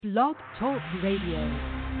Blog Talk Radio.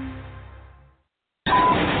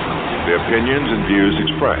 The opinions and views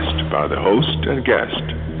expressed by the host and guest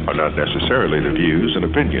are not necessarily the views and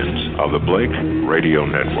opinions of the Blake Radio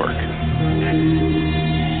Network.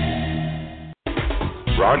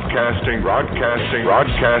 Broadcasting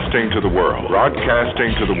to the world.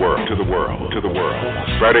 Broadcasting to the world.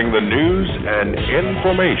 Spreading the news and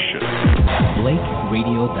information.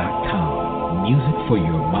 BlakeRadio.com. Music for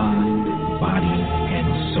your mind, body, and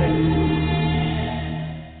soul.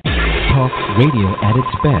 Talk radio at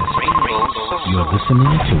its best. You're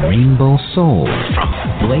listening to Rainbow Soul from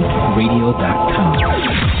BlakeRadio.com.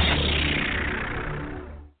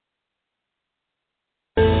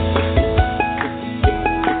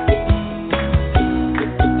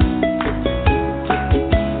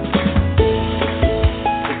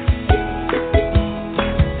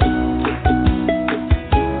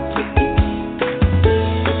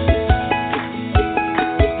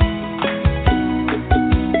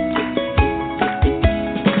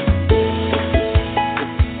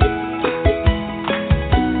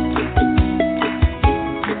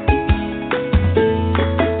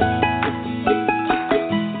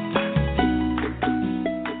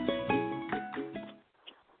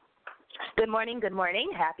 Good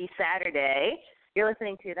morning. Happy Saturday. You're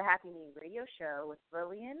listening to the Happy Knee Radio Show with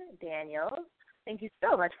Lillian Daniels. Thank you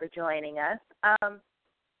so much for joining us.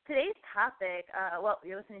 Today's topic,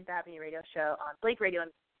 you're listening to the Happy Knee Radio Show on Blake Radio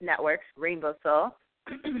Network's Rainbow Soul.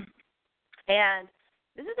 And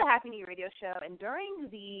this is the Happy Knee Radio Show. And during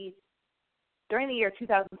the year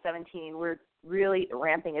 2017, we're really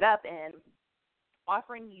ramping it up and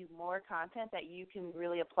offering you more content that you can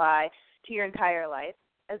really apply to your entire life,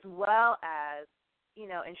 as well as,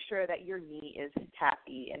 ensure that your knee is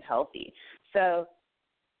happy and healthy. So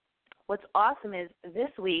what's awesome is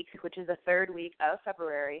this week, which is the third week of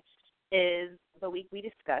February, is the week we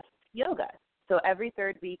discuss yoga. So every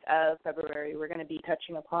third week of February, we're going to be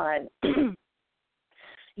touching upon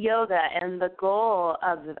yoga, and the goal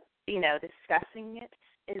of, discussing it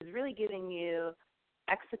is really giving you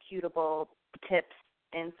executable tips,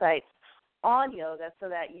 insights on yoga so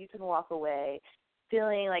that you can walk away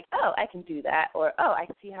feeling like, oh, I can do that, or, oh, I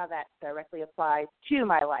see how that directly applies to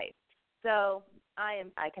my life. So I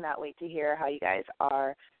cannot wait to hear how you guys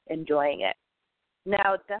are enjoying it.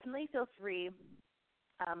 Now, definitely feel free,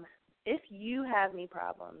 if you have knee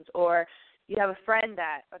problems or you have a friend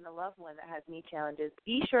and a loved one that has knee challenges,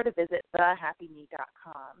 be sure to visit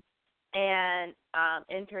thehappyknee.com and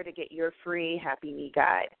enter to get your free Happy Knee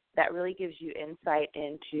Guide. That really gives you insight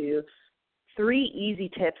into 3 easy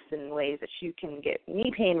tips and ways that you can get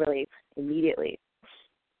knee pain relief immediately.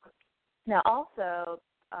 Now, also,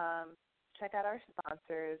 check out our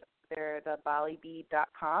sponsors. They're the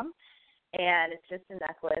BaliBead.com, and it's just a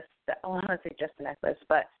necklace. I don't want to say just a necklace,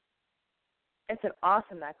 but it's an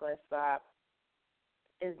awesome necklace that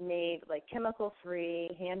is made like chemical-free,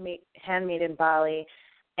 handmade in Bali,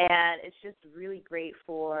 and it's just really great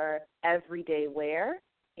for everyday wear.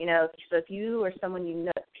 So if you or someone you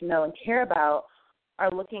know and care about are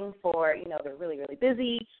looking for, they're really, really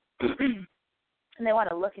busy and they want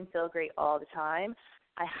to look and feel great all the time,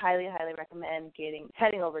 I highly, highly recommend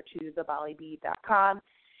heading over to thebalibead.com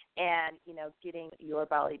and, getting your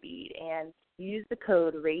Bali bead, and use the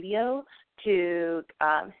code RADIO to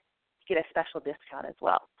get a special discount as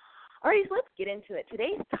well. All right, so let's get into it.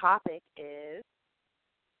 Today's topic is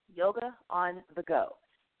yoga on the go.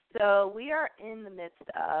 So we are in the midst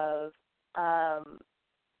of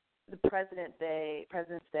the President's Day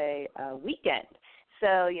weekend.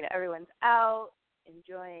 So, everyone's out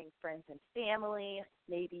enjoying friends and family.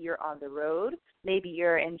 Maybe you're on the road. Maybe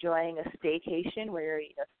you're enjoying a staycation where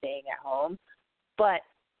you're staying at home. But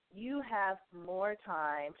you have more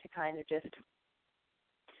time to kind of just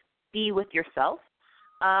be with yourself.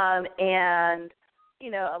 And,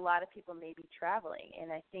 a lot of people may be traveling.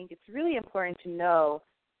 And I think it's really important to know,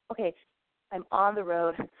 okay, I'm on the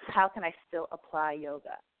road. How can I still apply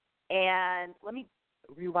yoga? And let me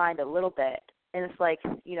rewind a little bit. And it's like,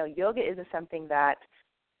 yoga isn't something that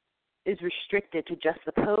is restricted to just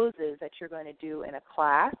the poses that you're going to do in a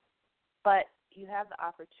class, but you have the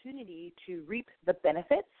opportunity to reap the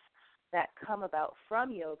benefits that come about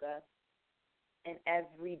from yoga and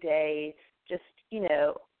every day just,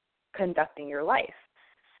 conducting your life.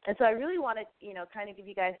 And so I really want to, kind of give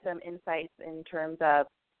you guys some insights in terms of,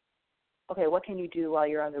 okay, what can you do while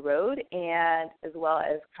you're on the road, and as well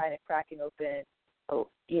as kind of cracking open,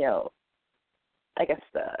 I guess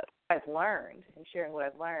I've learned and sharing what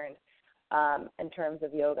I've learned in terms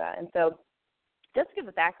of yoga. And so just to give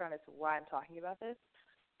a background as to why I'm talking about this,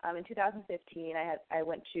 in 2015, I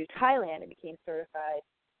went to Thailand and became certified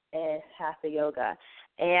in Hatha Yoga.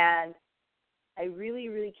 And I really,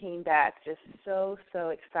 really came back just so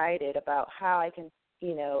excited about how I can,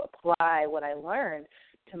 apply what I learned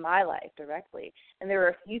to my life directly. And there were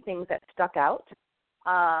a few things that stuck out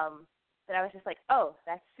that I was just like, oh,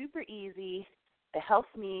 that's super easy. It helps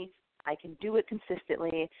me. I can do it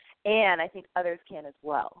consistently, and I think others can as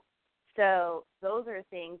well. So those are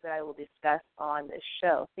things that I will discuss on this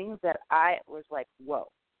show, things that I was like, whoa,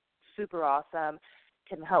 super awesome,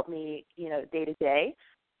 can help me, day to day.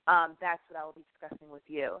 That's what I will be discussing with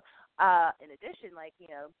you. In addition, my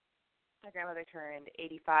grandmother turned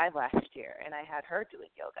 85 last year, and I had her doing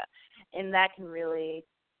yoga. And that can really,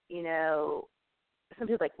 some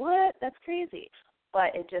people are like, what? That's crazy.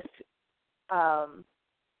 But it just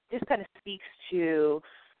kind of speaks to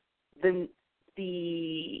the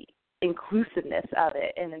inclusiveness of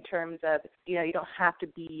it, and in terms of, you don't have to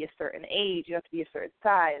be a certain age, you don't have to be a certain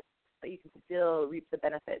size, but you can still reap the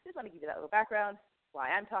benefits. Just want to give you that little background, why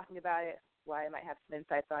I'm talking about it, why I might have some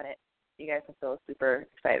insights on it. You guys can feel super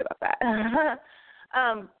excited about that.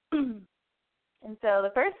 And so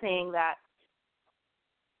the first thing that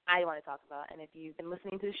I want to talk about, and if you've been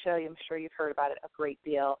listening to the show, I'm sure you've heard about it a great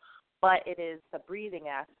deal, but it is the breathing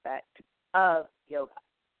aspect of yoga.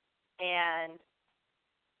 And,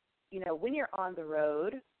 when you're on the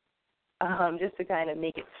road, just to kind of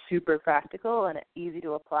make it super practical and easy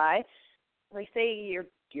to apply, like say you're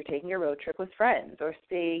taking a road trip with friends, or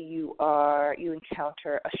say you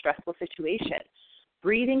encounter a stressful situation.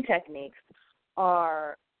 Breathing techniques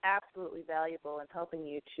are absolutely valuable in helping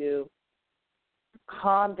you to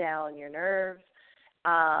calm down your nerves,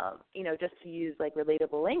 just to use like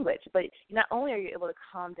relatable language. But not only are you able to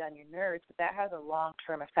calm down your nerves, but that has a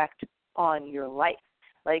long-term effect on your life,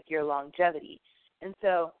 like your longevity. And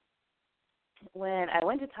so when I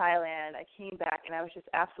went to Thailand, I came back and I was just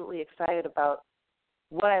absolutely excited about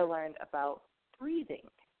what I learned about breathing,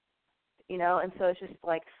 and so it's just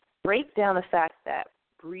like break down the fact that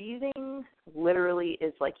breathing literally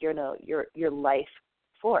is like your life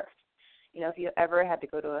force. If you ever had to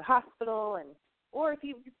go to a hospital, or if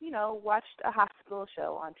you watched a hospital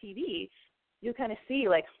show on TV, you kind of see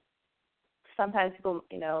like sometimes people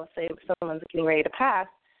say someone's getting ready to pass,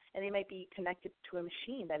 and they might be connected to a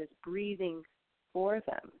machine that is breathing for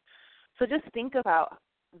them. So just think about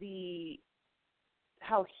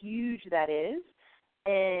how huge that is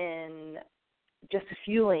in just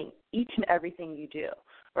fueling each and everything you do,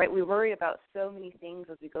 right? We worry about so many things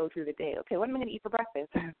as we go through the day. Okay, what am I going to eat for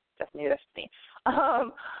breakfast? That's me.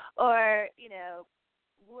 Or,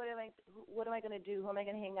 what am I going to do? Who am I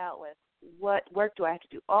going to hang out with? What work do I have to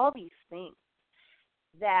do? All these things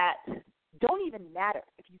that don't even matter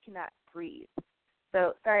if you cannot breathe.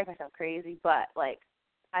 So sorry if I sound crazy, but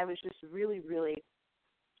I was just really, really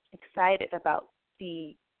excited about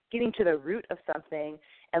getting to the root of something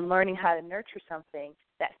and learning how to nurture something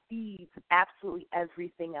that feeds absolutely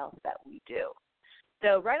everything else that we do.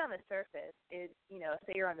 So right on the surface is,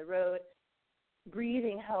 say you're on the road,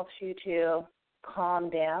 breathing helps you to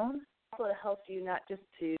calm down. Also, it helps you not just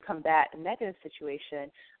to combat a negative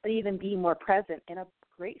situation, but even be more present in a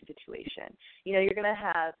great situation. You're going to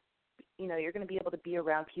have, you're going to be able to be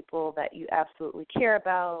around people that you absolutely care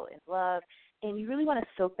about and love, and you really want to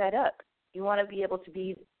soak that up. You want to be able to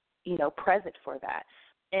be, present for that.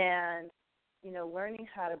 And, learning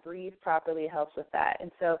how to breathe properly helps with that.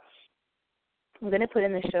 And so I'm going to put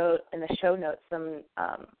in the show notes some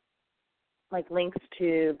links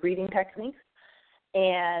to breathing techniques,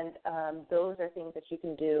 and those are things that you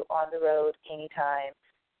can do on the road anytime,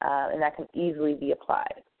 and that can easily be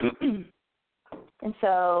applied. And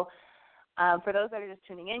so for those that are just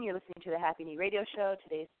tuning in, you're listening to the Happy Knee Radio Show.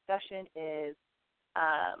 Today's discussion is,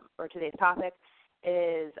 or today's topic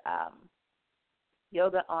is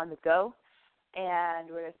yoga on the go, and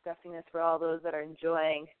we're discussing this for all those that are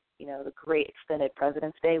enjoying, the great extended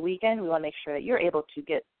President's Day weekend. We want to make sure that you're able to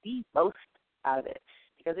get the most out of it,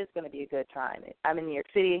 because it's going to be a good time. I'm in New York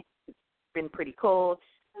City. It's been pretty cold.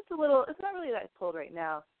 It's not really that cold right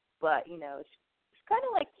now, but, it's kind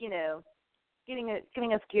of like,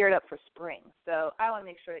 getting us geared up for spring. So I want to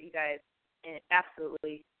make sure that you guys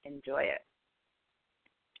absolutely enjoy it.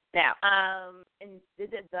 Now, and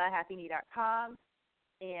visit thehappyknee.com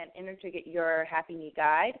and enter to get your Happy Knee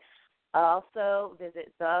guide. Also,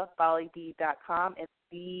 visit thefollybead.com and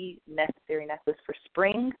the necessary necklace for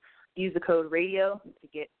spring. Use the code radio to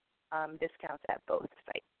get discounts at both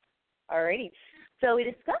sites. Alrighty. So we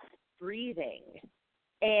discussed breathing,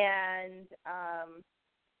 and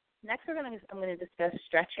next I'm going to discuss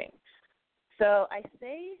stretching. So I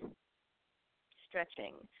say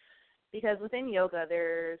stretching because within yoga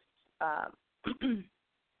there's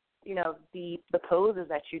the poses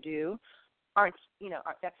that you do aren't,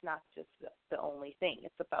 that's not just the only thing.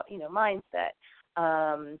 It's about, mindset.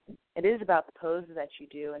 It is about the poses that you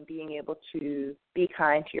do and being able to be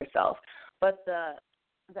kind to yourself. But the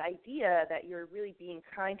idea that you're really being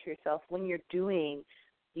kind to yourself when you're doing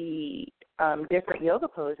the different yoga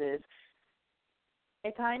poses,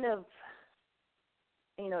 it kind of,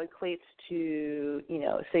 equates to,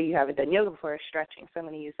 say you haven't done yoga before, stretching. So I'm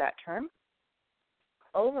going to use that term.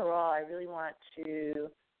 Overall, I really want to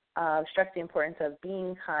stress the importance of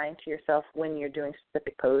being kind to yourself when you're doing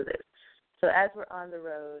specific poses. So as we're on the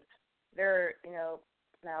road,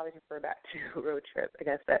 now we refer back to road trip. I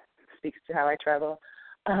guess that speaks to how I travel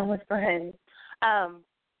with friends.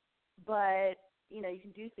 But, you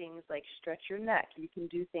can do things like stretch your neck. You can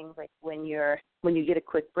do things like when you get a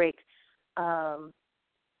quick break,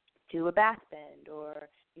 do a back bend or,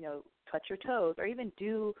 touch your toes or even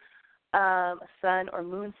do a sun or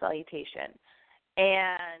moon salutation.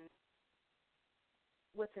 And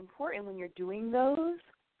what's important when you're doing those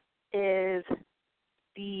is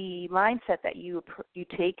the mindset that you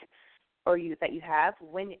take or that you have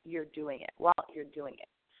when you're doing it, while you're doing it.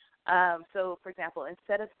 So, for example,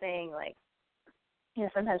 instead of saying like,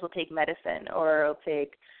 sometimes we'll take medicine or we'll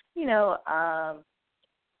take,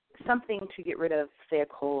 something to get rid of, say, a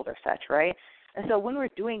cold or such, right? And so when we're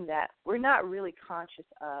doing that, we're not really conscious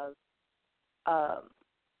of,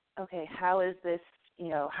 okay, how is this,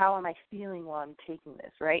 how am I feeling while I'm taking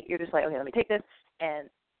this, right? You're just like, okay, let me take this, and,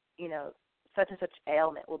 such and such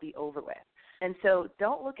ailment will be over with. And so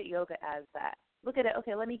don't look at yoga as that. Look at it,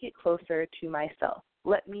 okay, let me get closer to myself.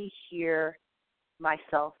 Let me hear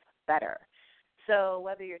myself better. So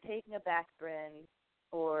whether you're taking a back bend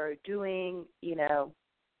or doing,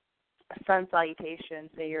 a sun salutation,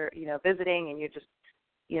 say you're, visiting and you just,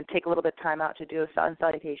 take a little bit of time out to do a sun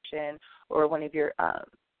salutation or one of your, a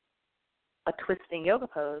twisting yoga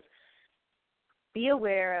pose, be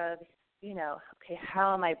aware of, okay,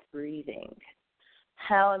 how am I breathing?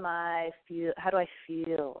 How do I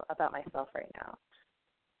feel about myself right now?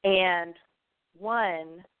 And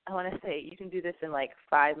one, I want to say you can do this in like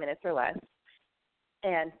 5 minutes or less.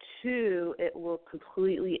 And two, it will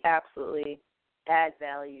completely, absolutely add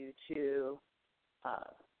value to,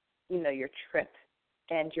 your trip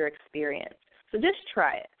and your experience. So just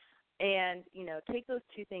try it, and take those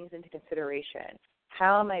two things into consideration.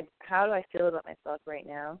 How do I feel about myself right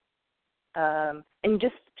now? And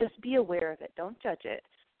just be aware of it. Don't judge it,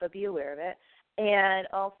 but be aware of it. And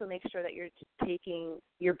also make sure that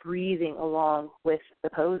you're breathing along with the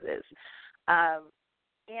poses.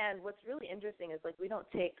 And what's really interesting is we don't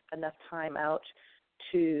take enough time out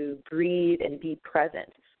to breathe and be present.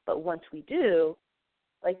 But once we do,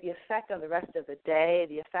 the effect on the rest of the day,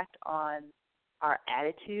 the effect on our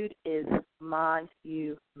attitude is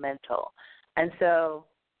monumental. And so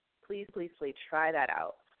please, please, please try that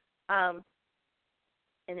out. And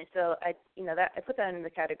so I put that in the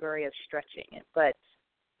category of stretching. But,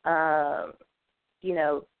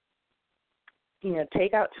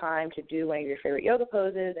 take out time to do one of your favorite yoga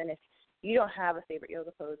poses. And if you don't have a favorite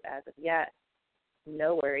yoga pose as of yet,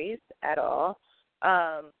 no worries at all.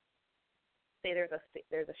 Say there's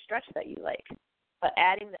a stretch that you like, but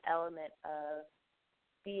adding the element of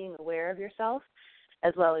being aware of yourself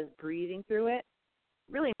as well as breathing through it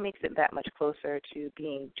really makes it that much closer to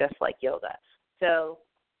being just like yoga. So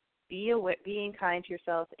being kind to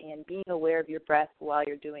yourself and being aware of your breath while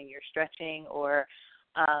you're doing your stretching or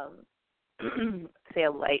say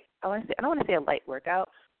a light. I don't want to say a light workout,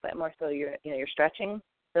 but more so your stretching.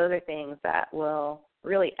 Those are things that will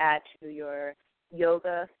really add to your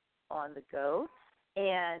yoga on the go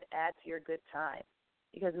and add to your good time.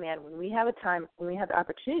 Because when we have the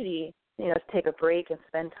opportunity, to take a break and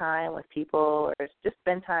spend time with people or just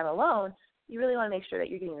spend time alone, you really want to make sure that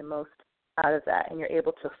you're getting the most out of that and you're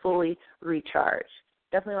able to fully recharge.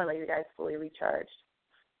 Definitely want to let you guys fully recharge.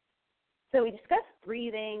 So we discussed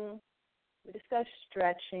breathing, we discussed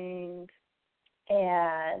stretching,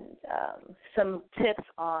 and some tips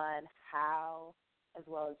on how, as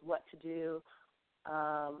well as what to do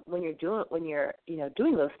when you're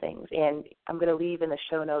doing those things. And I'm going to leave in the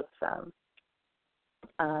show notes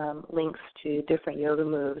links to different yoga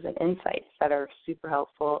moves and insights that are super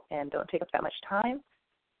helpful and don't take up that much time.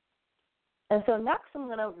 And so next, I'm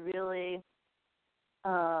going to really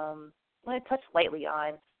touch lightly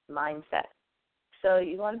on mindset. So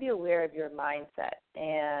you want to be aware of your mindset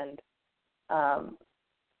and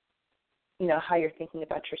how you're thinking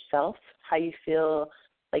about yourself, how you feel,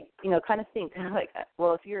 kind of think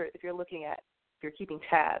well, if you're keeping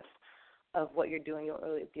tabs of what you're doing, you won't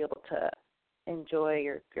really be able to enjoy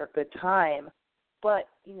your good time. But,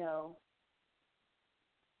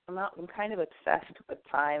 I'm kind of obsessed with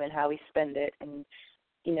time and how we spend it and,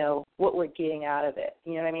 what we're getting out of it.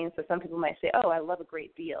 You know what I mean? So some people might say, oh, I love a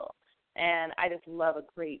great deal. And I just love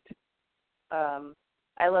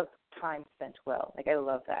I love time spent well. Like, I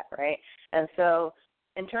love that, right? And so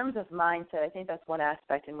in terms of mindset, I think that's one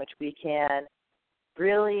aspect in which we can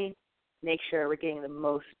really make sure we're getting the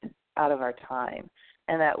most out of our time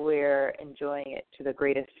and that we're enjoying it to the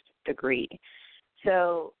greatest degree.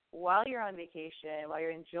 So while you're on vacation, while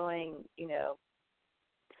you're enjoying,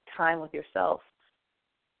 time with yourself,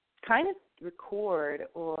 kind of record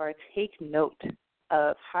or take note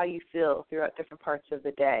of how you feel throughout different parts of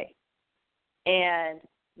the day. And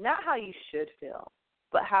not how you should feel,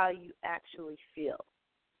 but how you actually feel.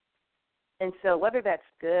 And so whether that's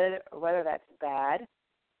good or whether that's bad,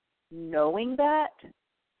 knowing that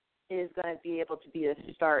is going to be able to be the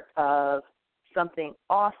start of something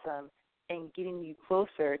awesome and getting you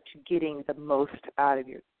closer to getting the most out of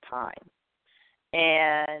your time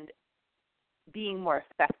and being more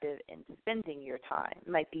effective in spending your time.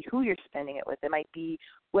 It might be who you're spending it with. It might be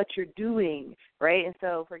what you're doing, right? And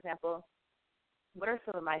so, for example, what are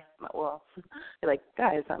some of you're like,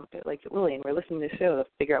 guys, I'm like Lillian, we're listening to the show to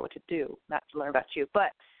figure out what to do, not to learn about you.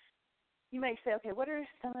 But you might say, okay, what are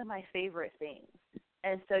some of my favorite things?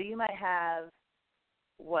 And so you might have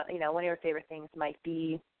one of your favorite things might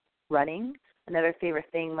be running. Another favorite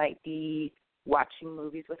thing might be watching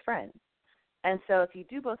movies with friends. And so if you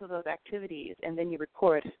do both of those activities and then you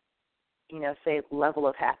record, say level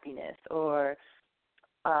of happiness or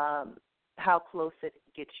how close it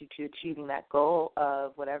gets you to achieving that goal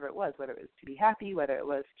of whatever it was, whether it was to be happy, whether it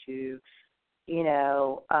was to, be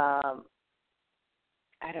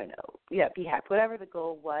happy, whatever the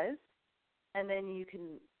goal was. And then you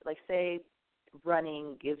can, like, say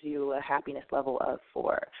running gives you a happiness level of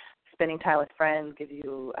 4. Spending time with friends gives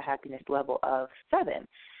you a happiness level of 7.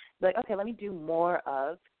 Like, okay, let me do more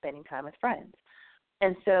of spending time with friends.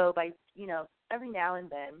 And so by, every now and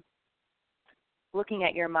then, looking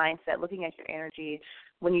at your mindset, looking at your energy,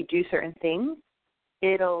 when you do certain things,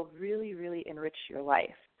 it'll really, really enrich your life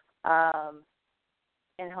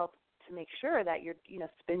and help to make sure that you're,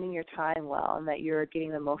 spending your time well and that you're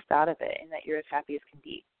getting the most out of it and that you're as happy as can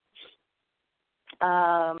be.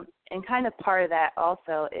 And kind of part of that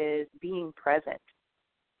also is being present,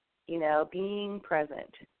 being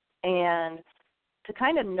present. And to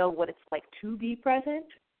kind of know what it's like to be present,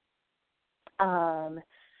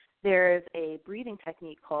 there's a breathing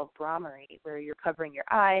technique called Brahmari, where you're covering your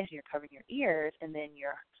eyes, you're covering your ears, and then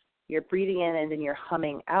you're breathing in and then you're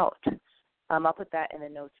humming out. I'll put that in the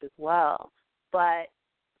notes as well. But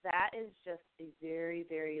that is just a very,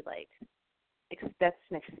 very, that's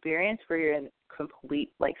an experience where you're in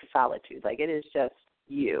complete, solitude. Like, it is just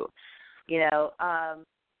you,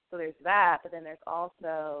 So there's that, but then there's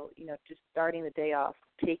also, just starting the day off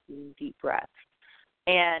taking deep breaths.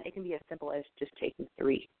 And it can be as simple as just taking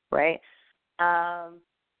 3, right?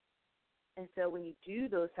 And so when you do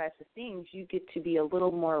those types of things, you get to be a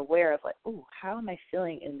little more aware of, how am I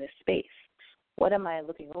feeling in this space? What am I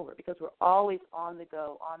looking over? Because we're always on the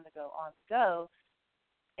go.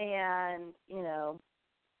 And,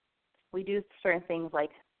 we do certain things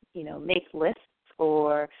like, make lists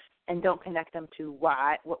and don't connect them to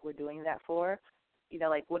what we're doing that for.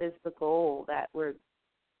 What is the goal that we're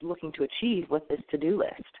looking to achieve with this to-do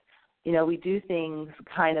list? We do things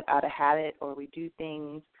kind of out of habit, or we do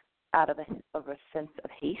things out of a sense of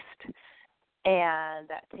haste, and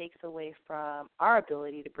that takes away from our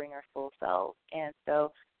ability to bring our full selves. And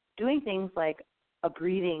so doing things like a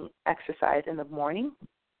breathing exercise in the morning,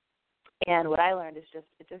 and what I learned is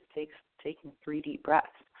it just takes taking 3 deep breaths.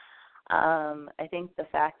 I think the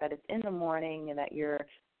fact that it's in the morning and that you're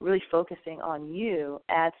really focusing on you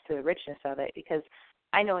adds to the richness of it, because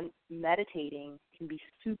I know meditating can be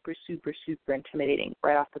super, super, super intimidating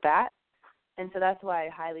right off the bat. And so that's why I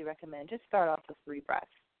highly recommend just start off with 3 breaths.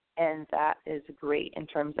 And that is great in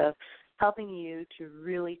terms of helping you to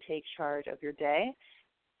really take charge of your day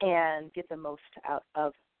and get the most out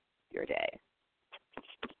of your day.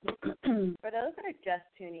 For those that are just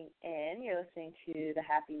tuning in, you're listening to the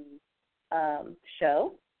Happy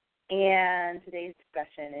Show. And today's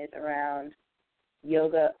discussion is around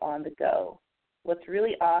yoga on the go. What's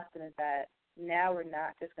really awesome is that now we're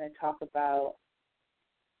not just going to talk about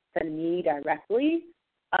the me directly.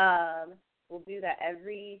 We'll do that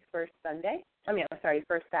every first Saturday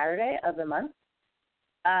of the month.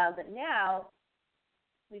 But now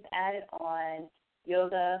we've added on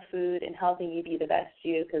yoga, food, and helping you be the best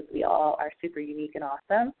you, because we all are super unique and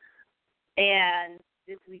awesome. And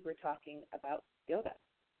this week we're talking about yoga.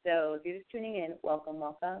 So if you're just tuning in, welcome,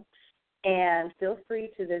 welcome. And feel free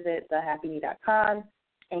to visit thehappyknee.com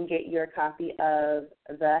and get your copy of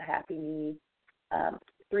the Happy Knee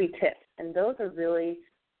 3 tips. And those are really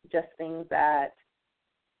just things that,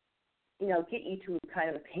 you know, get you to kind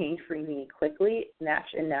of a pain-free knee quickly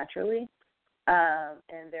and naturally.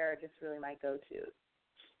 And they're just really my go-tos.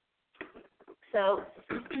 So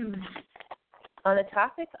on the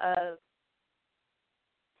topic of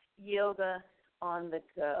yoga on the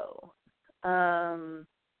go,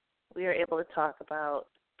 we are able to talk about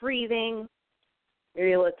breathing.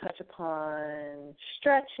 We're able to touch upon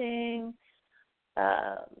stretching,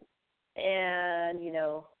 and, you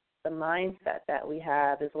know, the mindset that we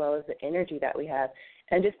have as well as the energy that we have,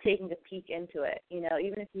 and just taking a peek into it. You know,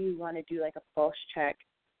 even if you want to do like a pulse check,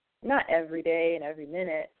 not every day and every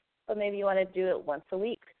minute, but maybe you want to do it once a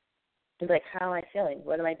week. It's like, how am I feeling?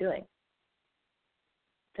 What am I doing?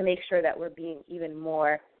 To make sure that we're being even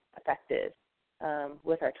more effective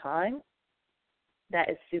with our time. That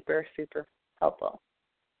is super, super helpful.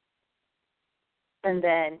 And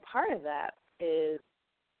then part of that is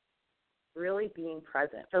really being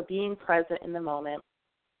present. So being present in the moment,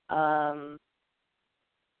 and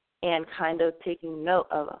kind of taking note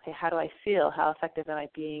of, okay, how do I feel? How effective am I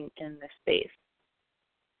being in this space?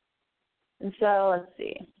 And so let's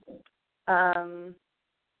see.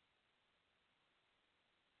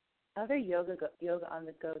 Other yoga on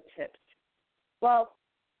the go tips. Well,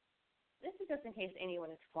 this is just in case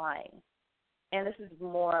anyone is flying, and this is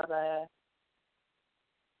more of a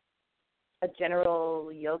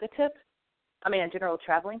general yoga tip. A general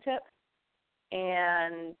traveling tip,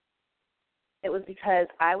 and it was because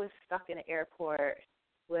I was stuck in an airport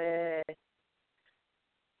for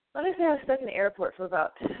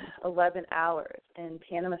about 11 hours in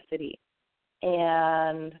Panama City,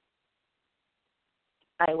 and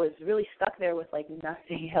I was really stuck there with, like,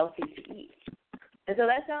 nothing healthy to eat. And so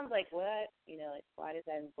that sounds like, what? You know, like, why is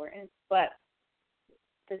that important? But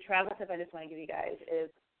the travel tip I just want to give you guys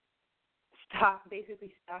is stock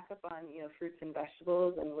up on, you know, fruits and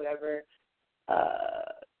vegetables and whatever,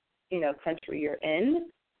 country you're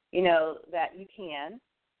in, you know, that you can,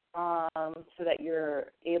 so that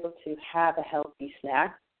you're able to have a healthy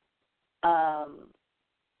snack.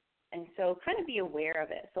 And so kind of be aware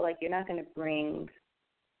of it. So, like, you're not going to bring,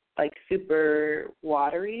 like, super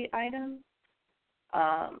watery items.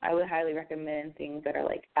 I would highly recommend things that are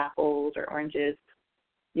like apples or oranges,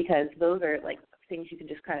 because those are, like, things you can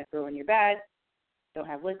just kind of throw in your bag, don't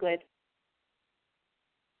have liquid,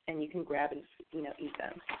 and you can grab and, you know, eat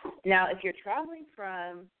them. Now, if you're traveling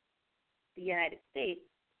from the United States,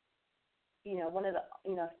 you know, one of the,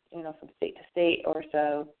 from state to state or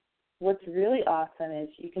so, what's really awesome is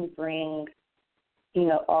you can bring, you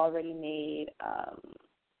know, already made,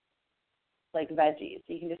 like, veggies.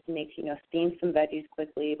 So you can just make, you know, steam some veggies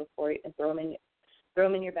quickly before and throw them in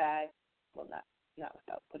your bag. Well, not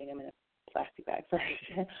without putting them in a plastic bag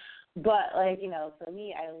first. But, like, you know, for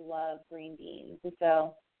me, I love green beans. And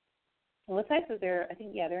so what's nice is they're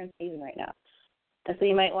in season right now. And so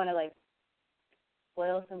you might want to, like,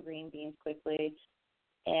 boil some green beans quickly,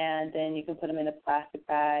 and then you can put them in a plastic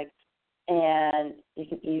bag, and you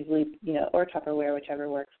can easily, you know, or Tupperware, whichever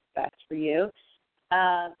works best for you.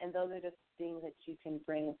 And those are just things that you can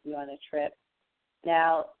bring with you on a trip.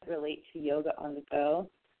 Now, relate to yoga on the go.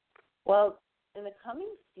 Well, in the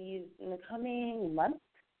coming months,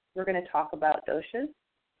 we're going to talk about doshas.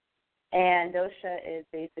 And dosha is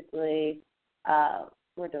basically,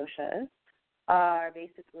 where doshas are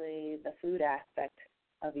basically the food aspect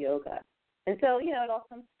of yoga. And so, you know, it all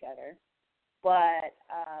comes together. But,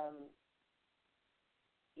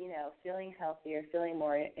 you know, feeling healthier, feeling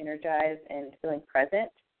more energized, and feeling present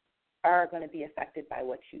are going to be affected by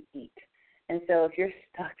what you eat. And so if you're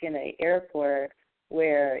stuck in an airport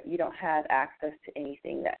where you don't have access to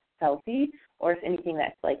anything that's healthy, or it's anything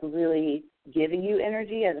that's, like, really giving you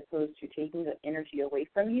energy as opposed to taking the energy away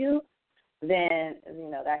from you, then, you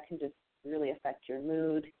know, that can just really affect your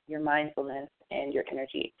mood, your mindfulness, and your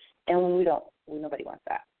energy. And nobody wants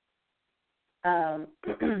that.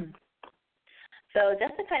 So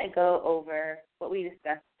just to kind of go over what we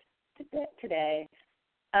discussed today,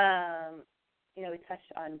 you know, we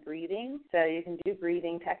touched on breathing. So you can do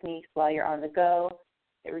breathing techniques while you're on the go.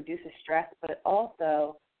 It reduces stress, but it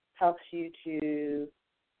also helps you to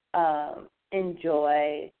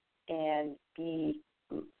enjoy and be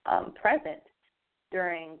present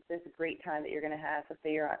during this great time that you're going to have. So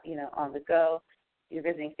say you're, you know, on the go, you're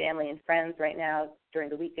visiting family and friends right now during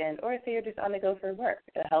the weekend, or say you're just on the go for work.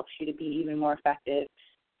 It helps you to be even more effective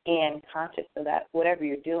and conscious so that whatever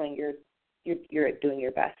you're doing, you're doing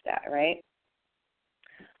your best at, right?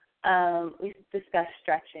 We discussed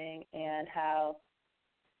stretching and how,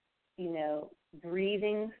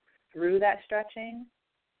 breathing through that stretching,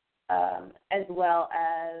 as well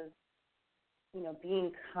as,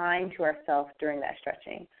 being kind to ourselves during that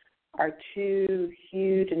stretching are two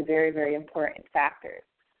huge and very, very important factors.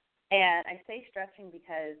 And I say stretching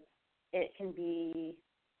because it can be,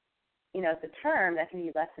 it's a term that can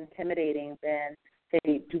be less intimidating than,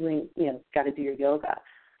 say, doing, got to do your yoga.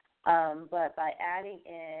 But by adding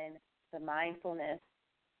in the mindfulness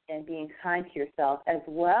and being kind to yourself, as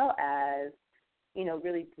well as,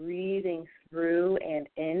 really breathing through and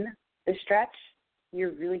in the stretch,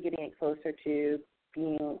 you're really getting it closer to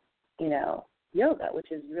being, yoga, which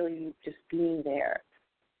is really just being there,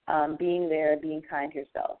 being kind to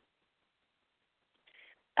yourself.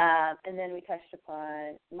 And then we touched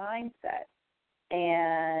upon mindset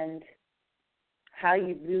and how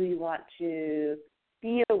you really want to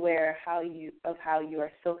be aware of how you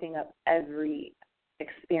are soaking up every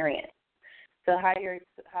experience. So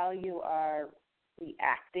how you are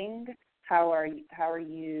reacting, how are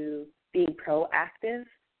you being proactive,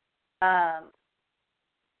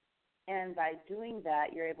 and by doing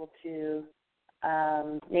that, you're able to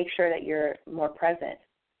make sure that you're more present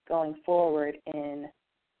going forward in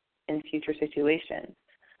future situations,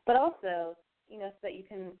 but also, so that you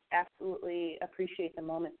can absolutely appreciate the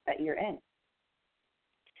moment that you're in.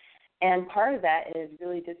 And part of that is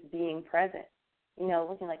really just being present,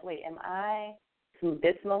 looking like, wait, am I in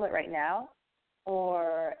this moment right now,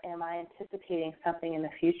 or am I anticipating something in the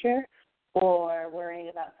future, or worrying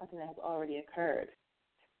about something that has already occurred?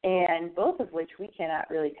 And both of which we cannot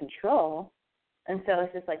really control. And so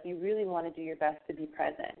it's just like you really want to do your best to be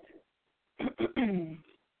present.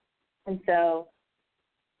 And so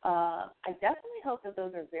I definitely hope that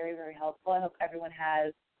those are very, very helpful. I hope everyone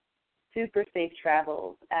has super safe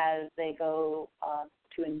travels as they go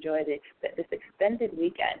to enjoy this extended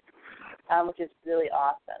weekend, which is really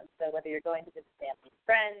awesome. So whether you're going to visit family and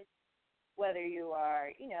friends, whether you are,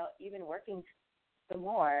 even working some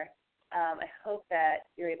more, I hope that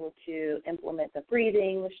you're able to implement the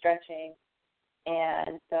breathing, the stretching,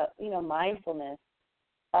 and the, mindfulness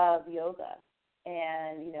of yoga.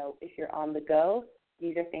 And, if you're on the go,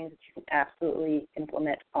 these are things that you can absolutely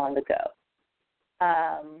implement on the go.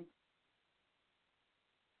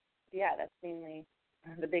 That's mainly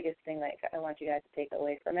the biggest thing that I want you guys to take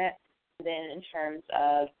away from it. And then in terms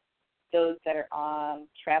of those that are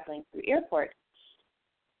traveling through airports,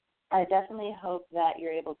 I definitely hope that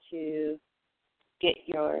you're able to get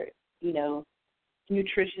your,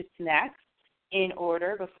 nutritious snacks in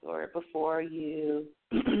order before you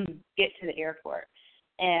get to the airport.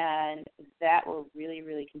 And that will really,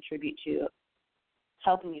 really contribute to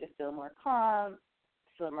helping you to feel more calm,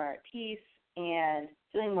 feel more at peace, and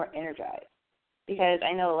feeling more energized. Because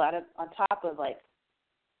I know a lot of, on top of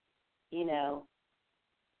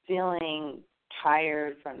feeling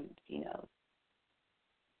tired from,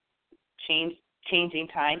 changing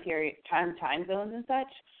time zones and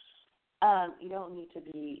such, you don't need to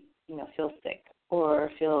be, feel sick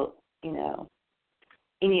or feel,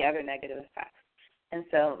 any other negative effects. And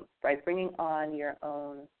so by bringing on your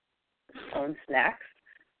own snacks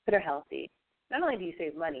that are healthy, not only do you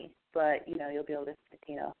save money, but, you'll be able to,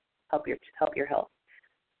 help your health.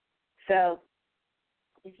 So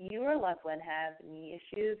if you or a loved one have knee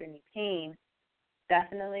issues or knee pain,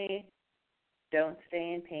 definitely don't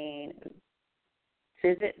stay in pain.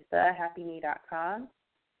 Visit thehappyknee.com,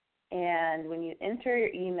 and when you enter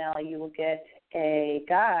your email, you will get a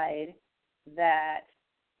guide that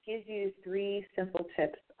gives you 3 simple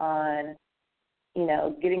tips on,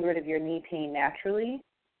 getting rid of your knee pain naturally,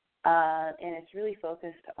 and it's really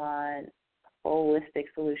focused on holistic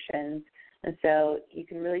solutions, and so you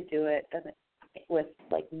can really do it with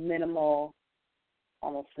minimal,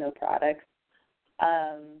 almost no products.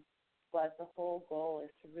 But the whole goal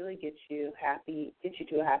is to really get you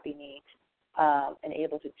to a happy knee, and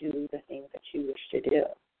able to do the things that you wish to do.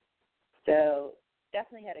 So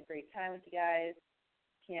definitely had a great time with you guys.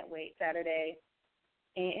 Can't wait Saturday,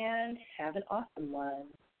 and have an awesome one.